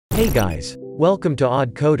Hey guys, welcome to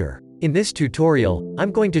Odd Coder. In this tutorial,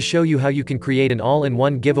 I'm going to show you how you can create an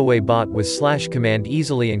all-in-one giveaway bot with / command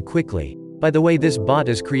easily and quickly. By the way, this bot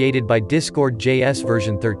is created by Discord.js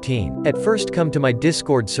version 13. At first, come to my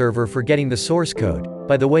Discord server for getting the source code.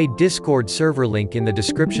 By the way, Discord server link in the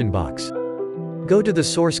description box. Go to the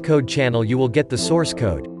source code channel, you will get the source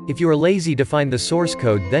code. If you are lazy to find the source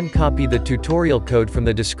code, then copy the tutorial code from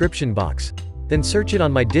the description box. Then search it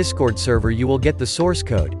on my Discord server, you will get the source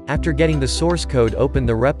code. After getting the source code, open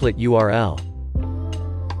the Replit URL.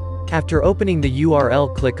 After opening the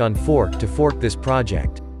URL, click on Fork to fork this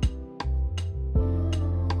project.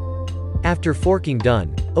 After forking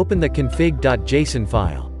done, open the config.json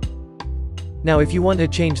file. Now if you want to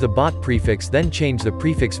change the bot prefix, then change the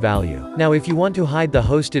prefix value. Now if you want to hide the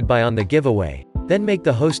hosted by on the giveaway, then make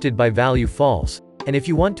the hosted by value false. And if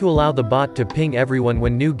you want to allow the bot to ping everyone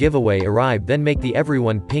when new giveaway arrive, then make the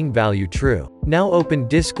everyone ping value true. Now open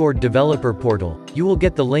Discord developer portal, you will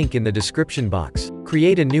get the link in the description box.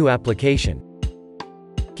 Create a new application.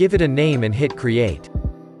 Give it a name and hit create.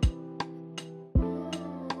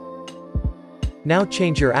 Now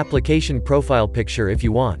change your application profile picture if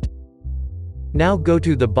you want. Now go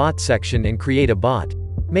to the bot section and create a bot.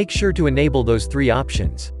 Make sure to enable those three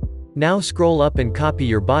options. Now scroll up and copy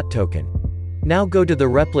your bot token. Now go to the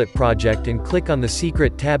Replit project and click on the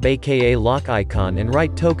secret tab aka lock icon and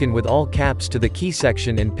write token with all caps to the key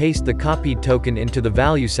section and paste the copied token into the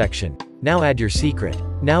value section. Now add your secret.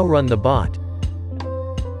 Now run the bot.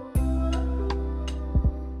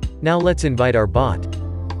 Now let's invite our bot.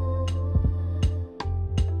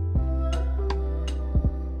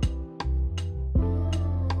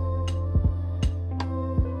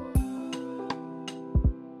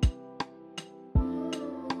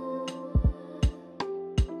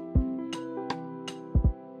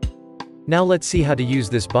 Now let's see how to use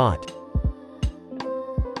this bot.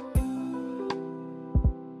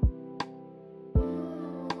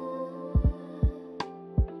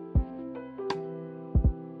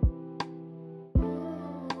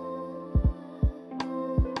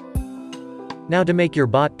 Now to make your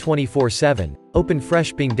bot 24/7, open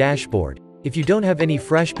FreshBing dashboard. If you don't have any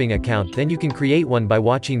FreshBing account, then you can create one by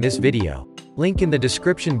watching this video. Link in the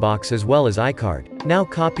description box as well as iCard. Now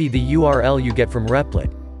copy the URL you get from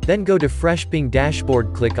Replit. Then go to FreshBing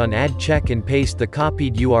dashboard, click on add check and paste the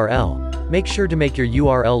copied URL. Make sure to make your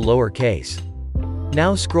URL lowercase.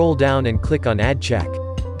 Now scroll down and click on add check.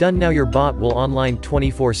 Done. Now your bot will online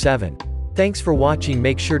 24/7. Thanks for watching.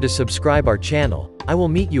 Make sure to subscribe our channel. I will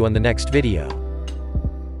meet you on the next video.